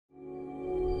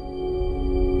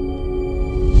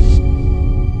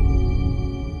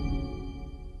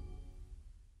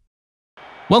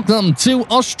Welcome to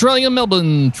Australia,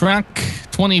 Melbourne, track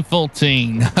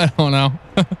 2014. I don't know.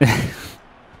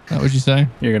 What would you say?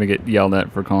 You're going to get yelled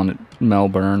at for calling it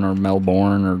Melbourne or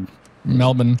Melbourne or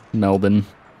Melbourne. Melbourne.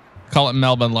 Call it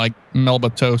Melbourne, like Melba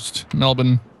toast.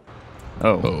 Melbourne.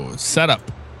 Oh,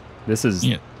 setup. This is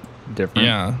different.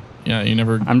 Yeah. You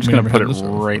never. I'm just going to put it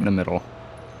right in the middle.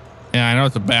 Yeah, I know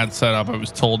it's a bad setup. I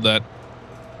was told that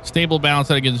stable balance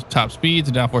that gives top speeds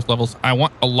and downforce levels. I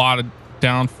want a lot of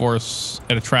downforce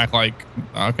at a track like.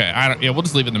 Okay, we'll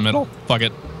just leave it in the middle. Fuck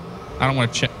it. I don't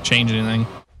want to change anything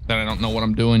that I don't know what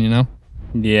I'm doing. You know.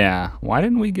 Yeah. Why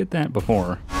didn't we get that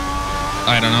before?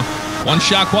 I don't know. One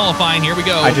shot qualifying. Here we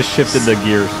go. I just shifted the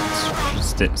gear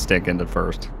stick into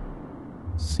first.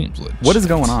 Seems legit. What is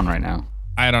going on right now?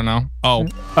 I don't know. Oh.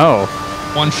 Oh.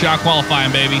 One shot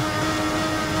qualifying, baby.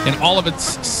 In all of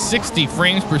its 60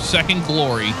 frames per second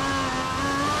glory.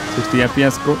 60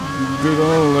 FPS. Go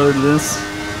this.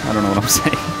 I don't know what I'm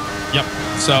saying. Yep.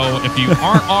 So if you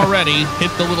aren't already, hit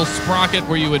the little sprocket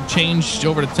where you would change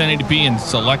over to 1080p and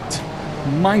select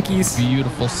monkeys.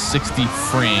 Beautiful 60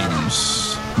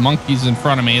 frames. Monkeys in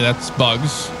front of me. That's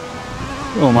bugs.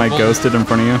 Oh, my ghosted in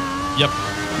front of you? Yep.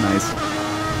 Nice.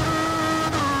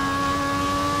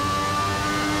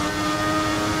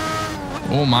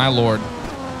 Oh, my Lord.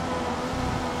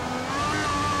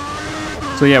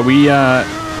 So, yeah, we,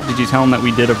 did you tell them that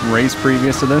we did a race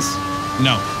previous to this?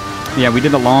 No. Yeah, we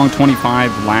did a long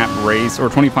 25-lap race, or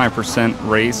 25%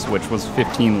 race, which was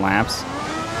 15 laps.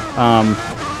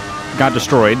 Got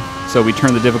destroyed, so we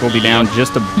turned the difficulty down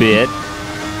just a bit,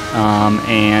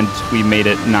 and we made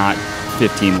it not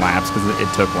 15 laps, because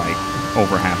it took, like,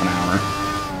 over half an hour.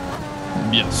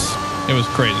 Yes. It was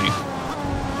crazy.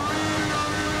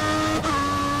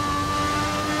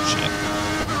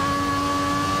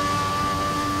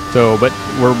 So, but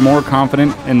we're more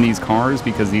confident in these cars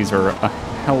because these are a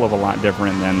hell of a lot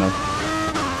different than the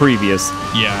previous.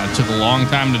 Yeah, it took a long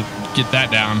time to get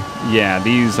that down. Yeah,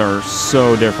 these are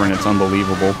so different. It's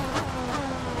unbelievable.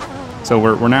 So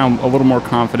we're now a little more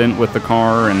confident with the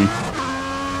car, and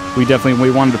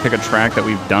we wanted to pick a track that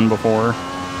we've done before.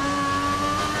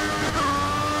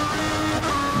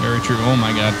 Very true. Oh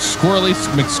my God, Squirrely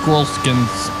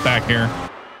McSquirrelskins back here.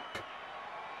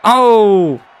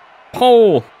 Oh,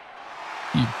 pole.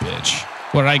 You bitch.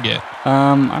 What did I get?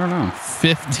 I don't know.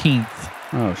 15th.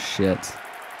 Oh shit.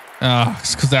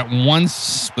 It's because that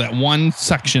one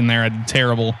section there I did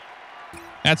terrible.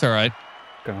 That's all right.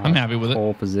 God, I'm happy with it.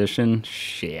 Pole position.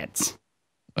 Shit.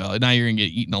 Well, now you're gonna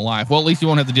get eaten alive. Well, at least you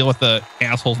won't have to deal with the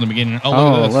assholes in the beginning.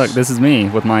 Oh, look, this is me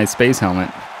with my space helmet.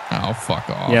 Oh, fuck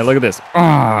off. Yeah, look at this.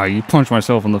 Ah, you punched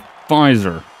myself in the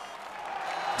visor.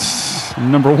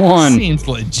 Number one. Seems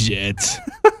legit.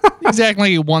 Exactly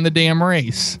like you won the damn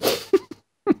race.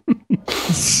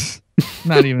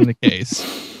 Not even the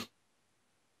case.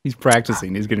 He's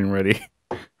practicing. He's getting ready.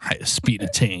 Highest speed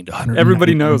attained.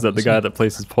 Everybody knows that the guy that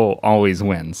places pole always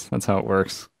wins. That's how it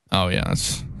works. Oh, yeah.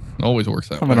 It always works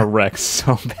that way. I'm going to wreck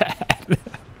so bad.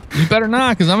 You better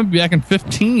not, because I'm going to be back in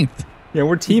 15th. Yeah,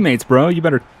 we're teammates, bro. You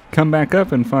better come back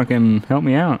up and fucking help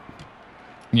me out.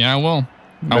 Yeah, I will.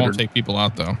 I won't take people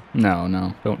out, though.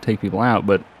 No. Don't take people out,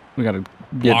 but we got to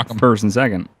get first and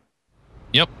second.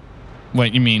 Yep.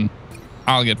 Wait, you mean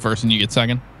I'll get first and you get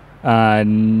second?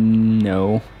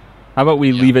 No. How about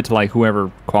we leave it to, like, whoever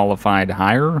qualified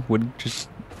higher would just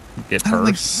get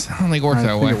first? I don't think it works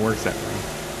that way. I think it works that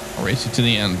way. I'll race you to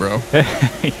the end, bro.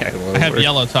 Yeah, well, I have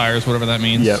yellow tires, whatever that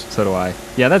means. Yep, so do I.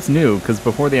 Yeah, that's new, because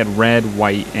before they had red,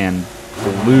 white, and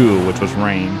blue, which was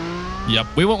rain. Yep.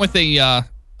 We went with a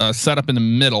setup in the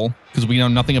middle, because we know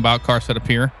nothing about car setup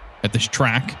here at this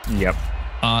track. Yep.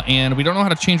 And we don't know how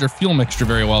to change our fuel mixture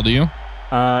very well, do you?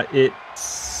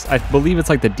 I believe it's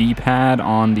like the D-pad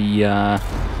on the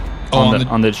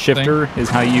on the shifter is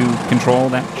how you control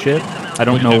that shit. I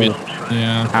don't know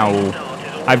how.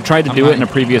 I've tried to do it in a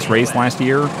previous race last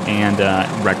year and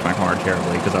wrecked my car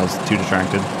terribly because I was too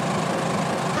distracted.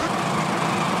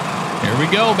 Here we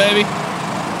go, baby.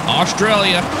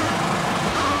 Australia.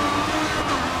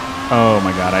 Oh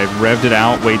my God, I revved it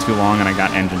out way too long and I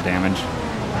got engine damage.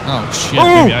 Oh shit,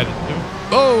 maybe I didn't do it.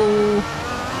 Oh,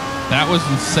 that was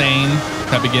insane.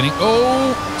 That beginning.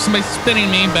 Oh, somebody's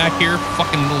spinning me back here.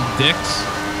 Fucking little dicks.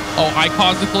 Oh, I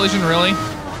caused the collision, really?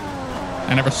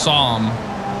 I never saw him.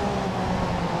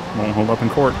 Won't hold up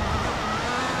in court.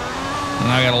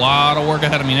 And I got a lot of work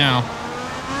ahead of me now.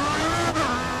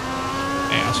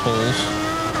 Assholes.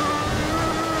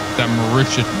 That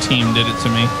Marussia team did it to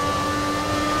me.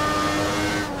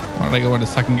 Why did I go into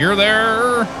second gear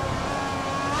there?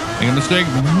 Make a mistake.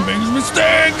 Make a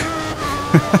mistake.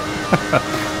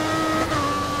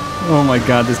 Oh my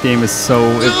god, this game is so...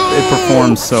 It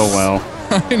performs so well.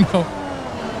 I know.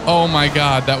 Oh my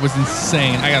god, that was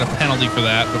insane. I got a penalty for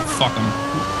that, but fuck them.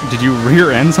 Did you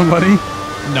rear end somebody?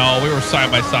 No, we were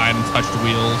side by side and touched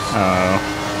wheels. Oh.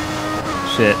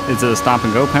 Shit. Is it a stop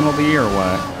and go penalty or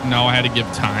what? No, I had to give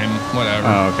time. Whatever.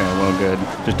 Oh, okay. Well, good.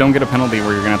 Just don't get a penalty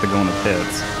where you're going to have to go in the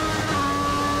pits.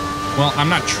 Well, I'm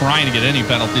not trying to get any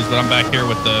penalties, but I'm back here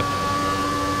with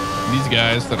these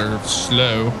guys that are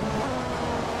slow.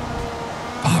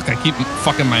 Fuck, I keep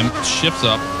fucking my shifts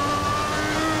up.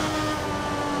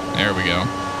 There we go.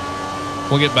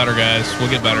 We'll get better, guys. We'll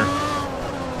get better.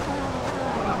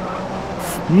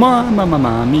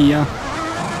 Mamma mia.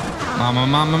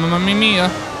 Mamma mia.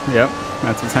 Yep,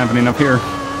 that's what's happening up here.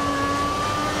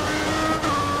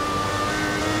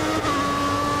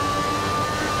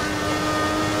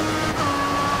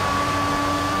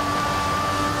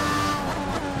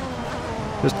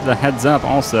 Just the heads up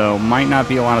also, might not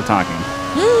be a lot of talking.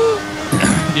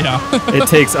 Yeah. It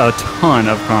takes a ton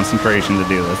of concentration to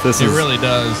do this. It really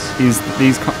does.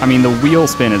 I mean, the wheel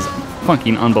spin is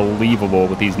fucking unbelievable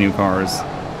with these new cars.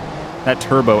 That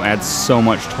turbo adds so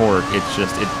much torque. It's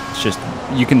just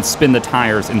you can spin the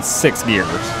tires in 6 gears.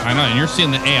 I know, and you're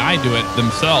seeing the AI do it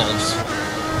themselves.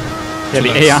 Yeah,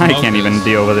 the AI can't even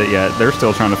deal with it yet. They're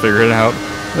still trying to figure it out.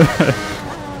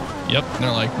 Yep,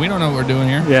 they're like, we don't know what we're doing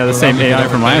here. Yeah, the same AI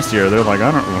from last year. They're like,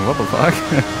 I don't know, what the fuck?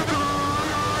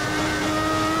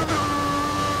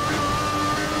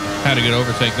 Had a good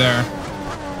overtake there.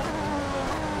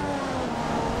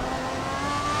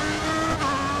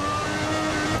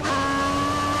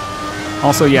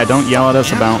 Also, yeah, don't yell at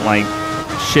us about like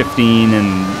shifting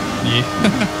and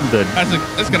the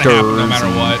that's gonna happen no matter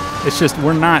what. It's just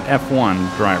we're not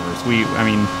F1 drivers.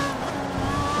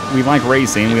 We like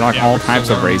racing. We like all types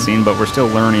of racing, but we're still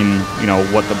learning, you know,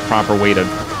 what the proper way to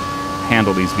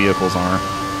handle these vehicles are.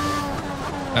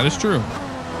 That is true.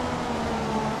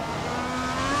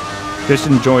 Just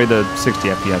enjoy the 60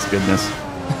 FPS goodness.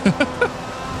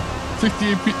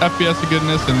 60 FPS of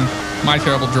goodness and my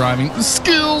terrible driving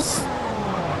skills.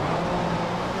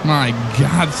 My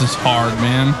God, this is hard,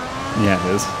 man. Yeah,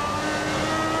 it is.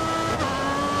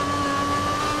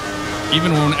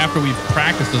 Even after we've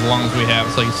practiced as long as we have,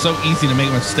 it's like it's so easy to make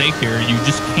a mistake here. You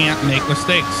just can't make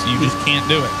mistakes. You just can't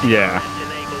do it. Yeah.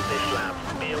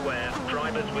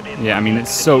 Yeah, I mean,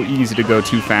 it's so easy to go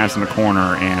too fast in the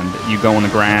corner, and you go in the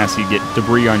grass, you get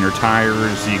debris on your tires,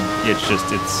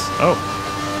 oh.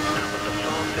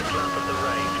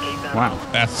 Wow.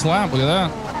 Fast slap, look at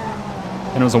that.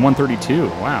 And it was a 132,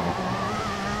 wow.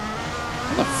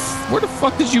 Where the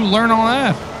fuck did you learn all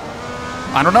that?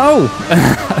 I don't know.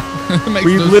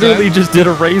 We literally just did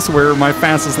a race where my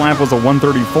fastest lap was a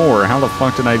 134. How the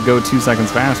fuck did I go 2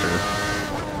 seconds faster?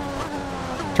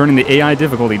 Turning the AI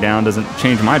difficulty down doesn't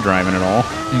change my driving at all.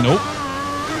 Nope.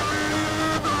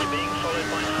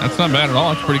 That's not bad at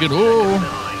all. That's pretty good. Ooh.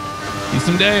 Need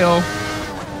some Dale.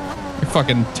 You're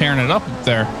fucking tearing it up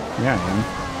there. Yeah, man.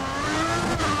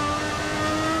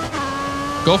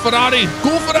 Go Ferrari!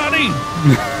 Go Ferrari!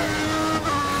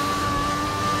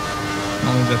 I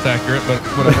don't think that's accurate, but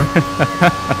whatever.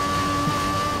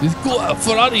 It's go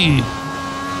Ferrari!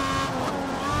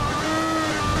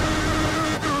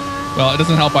 Well, it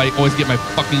doesn't help. I always get my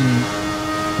fucking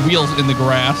wheels in the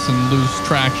grass and lose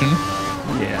traction.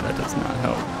 Yeah, that does not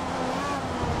help.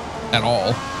 At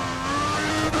all.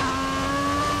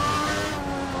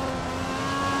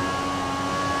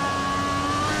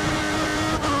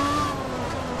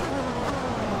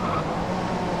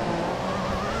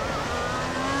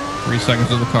 Three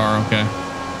seconds of the car, okay.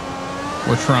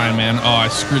 We're trying, man. Oh, I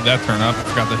screwed that turn up.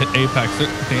 Forgot to hit apex it.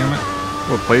 Damn it.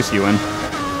 What place are you in?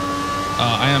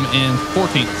 I am in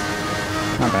 14th.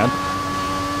 Not bad.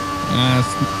 It's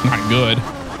not good.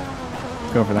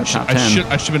 Go for that top 10.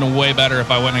 I should have been way better if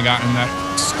I went and gotten that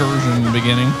excursion in the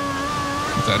beginning.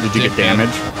 Did you get damage?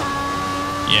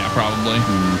 Yeah, probably.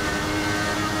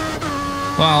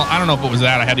 Well, I don't know if it was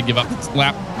that. I had to give up the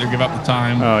lap or give up the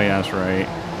time. Oh, yeah, that's right.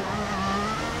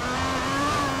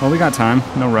 Well, we got time.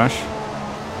 No rush.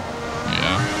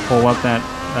 Yeah. Pull up that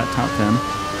top 10.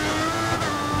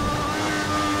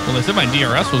 Well, they said my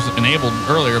DRS was enabled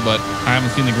earlier, but I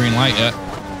haven't seen the green light yet.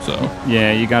 So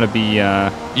yeah, you got to be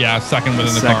yeah, second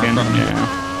within the car in front of me. Yeah.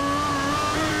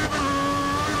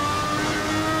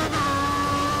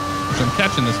 Which I'm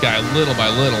catching this guy little by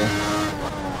little.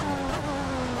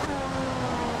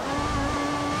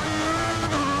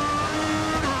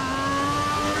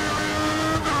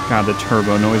 God, the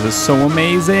turbo noise is so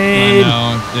amazing. I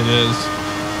know, it is.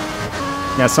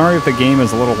 Yeah, sorry if the game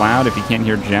is a little loud if you can't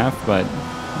hear Jeff, but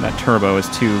that turbo is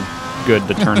too good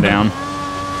to turn down.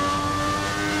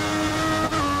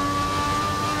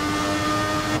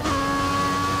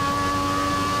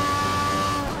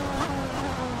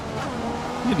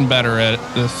 getting better at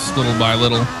this little by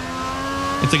little.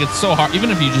 It's like it's so hard. Even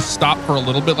if you just stop for a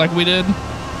little bit like we did.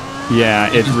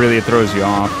 Yeah, it really throws you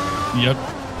off. Yep.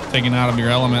 Taking out of your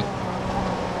element.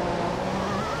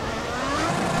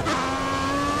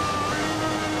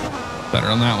 Better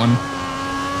on that one.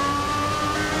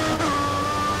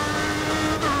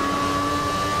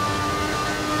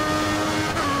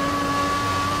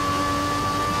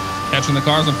 Catching the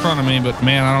cars in front of me, but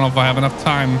man, I don't know if I have enough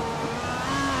time.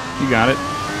 You got it.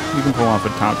 You can pull off a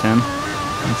top 10.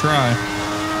 I'm try.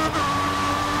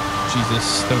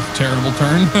 Jesus, that was a terrible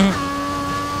turn.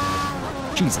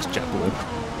 Jesus, JetBlue.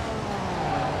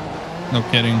 No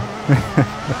kidding.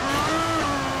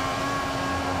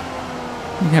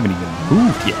 You haven't even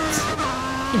moved yet.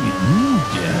 You haven't even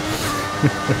moved yet.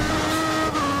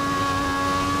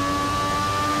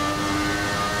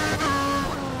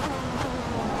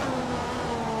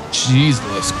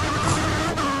 Cheeseless.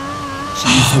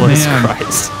 Cheeseless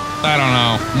Christ. I don't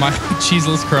know. My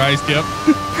cheeseless Christ, yep.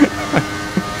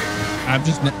 I've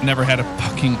just never had a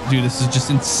fucking... Dude, this is just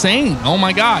insane. Oh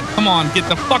my God. Come on, get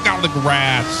the fuck out of the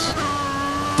grass.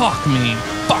 Fuck me.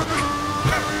 Fuck.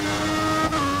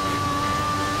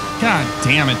 God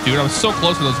damn it, dude. I was so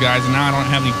close to those guys, and now I don't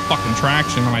have any fucking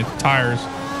traction on my tires.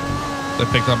 I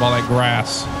picked up all that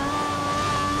grass.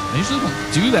 I usually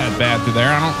don't do that bad through there.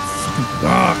 I don't fucking...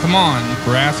 Oh, come on.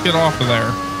 Grass, get off of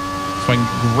there. So I can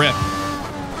grip.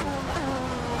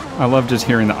 I love just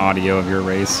hearing the audio of your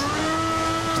race.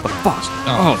 Just the fuck.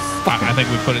 Oh fuck. I think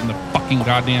we put it in the fucking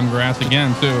goddamn grass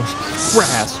again, too.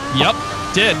 Grass. Yep,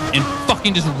 did. And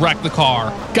fucking just wrecked the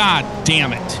car. God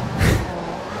damn it.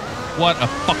 What a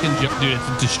fucking joke. Dude,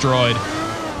 it's destroyed.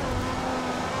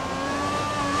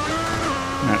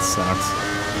 That sucks.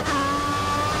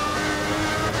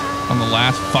 On the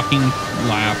last fucking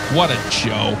lap. What a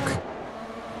joke.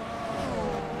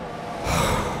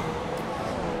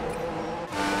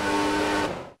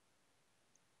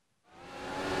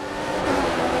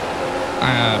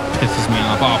 Pisses me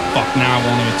off. Oh, fuck. Now I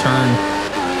won't even turn.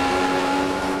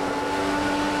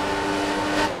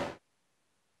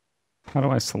 How do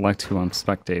I select who I'm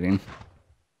spectating?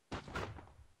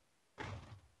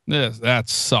 That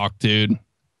sucked, dude.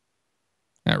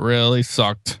 That really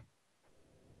sucked.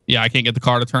 Yeah, I can't get the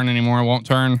car to turn anymore. It won't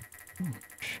turn.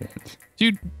 Shit.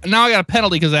 Dude, now I got a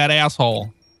penalty because that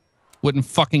asshole wouldn't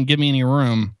fucking give me any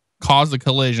room. Caused a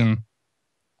collision.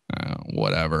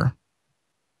 Whatever.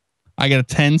 I get a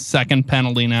 10-second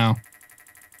penalty now.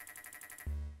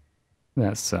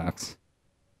 That sucks.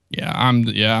 Yeah, I'm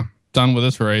done with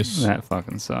this race. That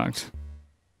fucking sucked.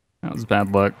 That was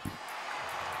bad luck.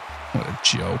 What a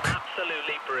joke.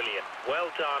 Absolutely brilliant.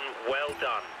 Well done, well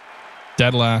done.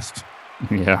 Dead last.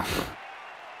 Yeah.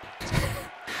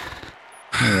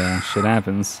 Yeah, shit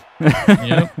happens.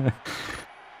 Yep.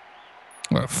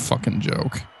 What a fucking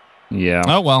joke. Yeah.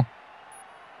 Oh, well.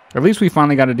 At least we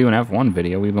finally got to do an F1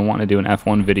 video. We've been wanting to do an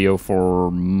F1 video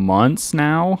for months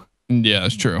now. Yeah,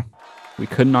 it's true. We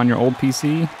couldn't on your old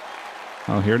PC.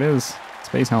 Oh, here it is.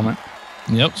 Space helmet.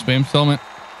 Yep, Space helmet.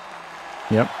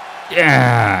 Yep.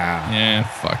 Yeah. Yeah,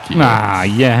 fuck you. Ah,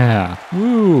 yeah.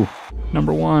 Woo.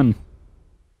 Number 1.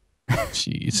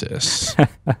 Jesus.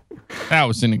 That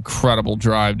was an incredible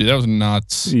drive, dude. That was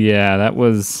nuts. Yeah, that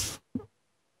was...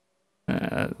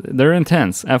 they're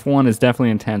intense. F1 is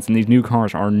definitely intense, and these new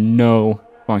cars are no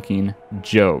fucking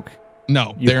joke.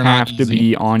 No, you have to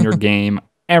be on your game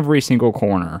every single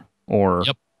corner, or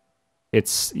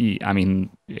it's. I mean,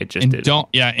 it just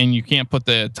and you can't put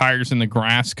the tires in the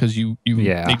grass because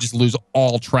they just lose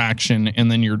all traction, and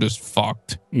then you're just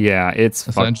fucked. Yeah, it's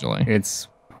essentially it's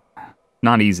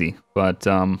not easy, but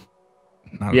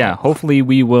yeah. Hopefully,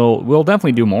 we'll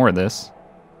definitely do more of this.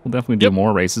 We'll definitely do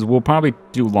more races. We'll probably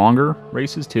do longer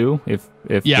races too, if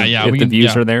the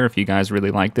views are there. If you guys really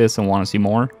like this and want to see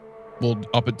more, we'll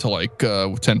up it to like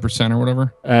 10% or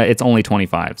whatever. It's only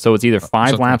 25, so it's either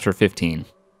 5 laps or 15.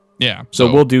 Yeah.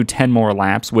 So we'll do 10 more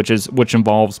laps, which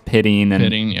involves pitting,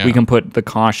 and we can put the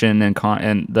caution and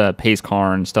the pace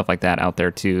car and stuff like that out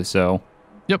there too. So.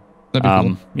 That'd be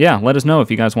cool. Yeah, let us know if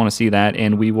you guys want to see that,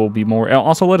 and we will be more.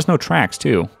 Also, let us know tracks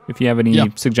too. If you have any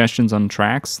suggestions on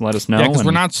tracks, let us know. Yeah, because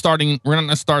we're not going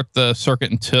to start the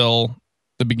circuit until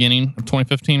the beginning of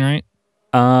 2015, right?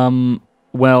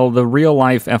 Well, the real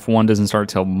life F1 doesn't start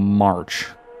till March.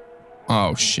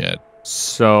 Oh shit.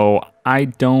 So I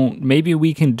don't. Maybe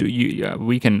we can do.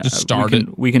 We can just start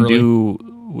it. We can do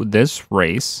this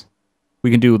race.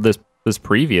 We can do this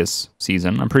previous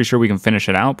season. I'm pretty sure we can finish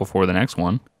it out before the next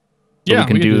one. So we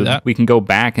can do that. We can go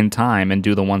back in time and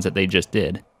do the ones that they just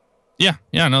did. Yeah.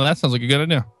 No, that sounds like a good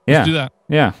idea. Let's do that.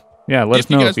 Yeah. Yeah, let us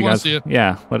know if you guys see it.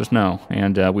 Yeah, let us know,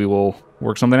 and we will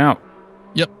work something out.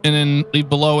 Yep, and then leave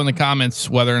below in the comments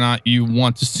whether or not you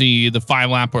want to see the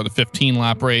 5-lap or the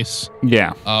 15-lap race.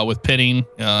 Yeah. With pitting,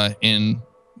 and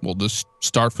we'll just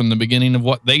start from the beginning of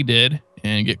what they did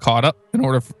and get caught up in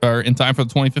time for the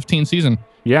 2015 season.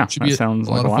 Yeah, that sounds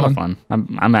like a lot of fun.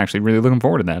 I'm actually really looking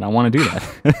forward to that. I want to do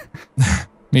that.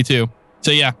 Me too.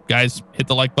 So yeah, guys, hit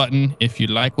the like button if you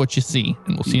like what you see,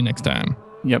 and we'll see you next time.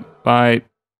 Yep. Bye.